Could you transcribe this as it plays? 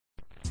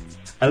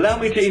Allow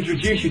me to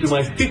introduce you to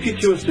my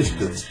 52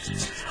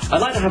 assistants. I'd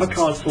like to have a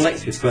card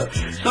selected, but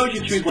so as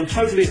you choose one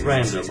totally at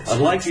random, I'd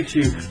like you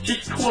to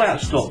just call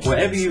out stop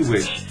wherever you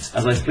wish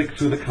as I flick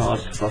through the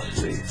cards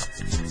fussily.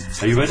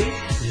 Are you ready?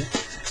 Yeah.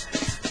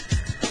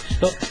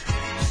 Stop.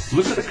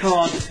 Look at the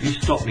card you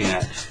stop me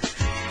at,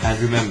 and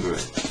remember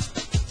it.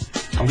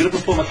 I'm going to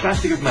perform a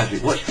classic of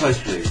magic. Watch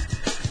closely.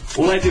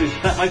 All I do is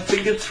snap my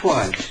fingers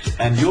twice,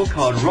 and your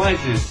card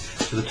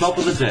rises to the top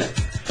of the deck.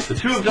 The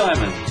two of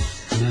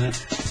diamonds. No.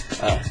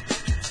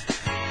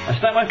 I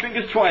snap my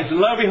fingers twice, and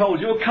lo and behold,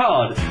 your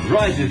card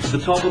rises to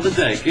the top of the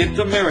deck. It's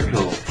a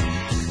miracle.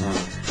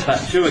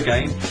 That two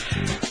again.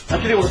 I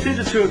tell you what, since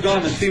the two of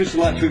diamonds seems to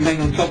like to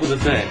remain on top of the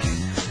deck,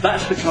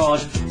 that's the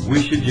card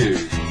we should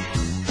use.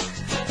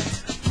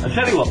 I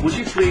tell you what, would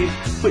you please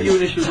put your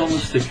initials on the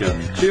sticker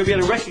so you'll be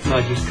able to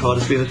recognise this card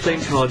as being the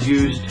same card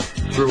used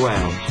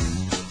throughout.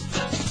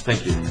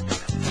 Thank you.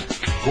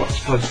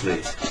 Watch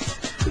closely.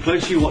 The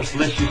closer you watch, the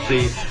less you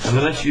see, and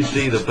the less you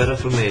see, the better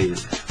for me.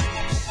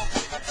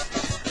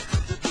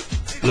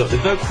 Look,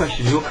 there's no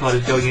question your card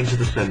is going into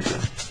the centre.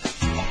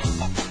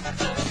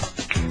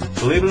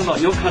 Believe it or not,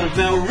 your card has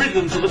now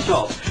risen to the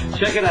top.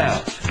 Check it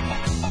out.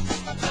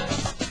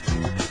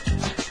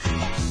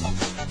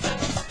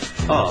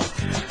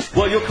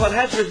 Well, your card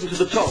has risen to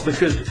the top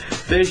because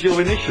there's your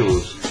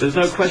initials. There's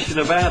no question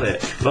about it.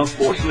 But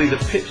unfortunately, the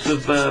pips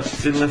have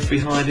been left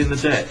behind in the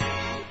deck.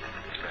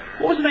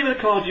 What was the name of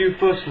the card you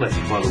first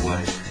selected, by the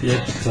way?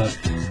 Yes, sir.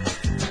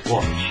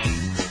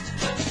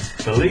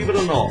 Watch. Believe it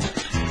or not,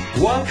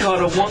 one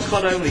card and one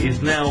card only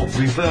is now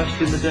reversed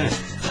in the deck.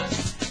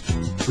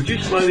 Would you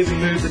slowly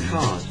remove the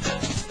card?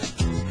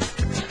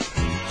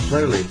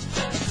 Slowly.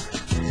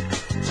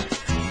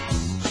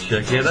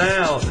 Check it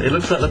out. It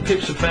looks like the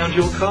pips have found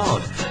your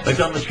card. They've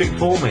done the trick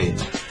for me.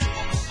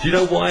 Do you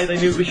know why they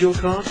knew it was your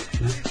card?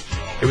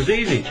 It was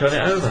easy. Turn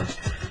it over.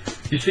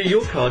 You see,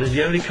 your card is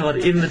the only card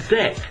in the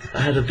deck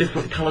that has a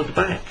different coloured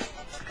back.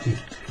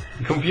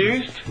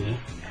 Confused? Yeah.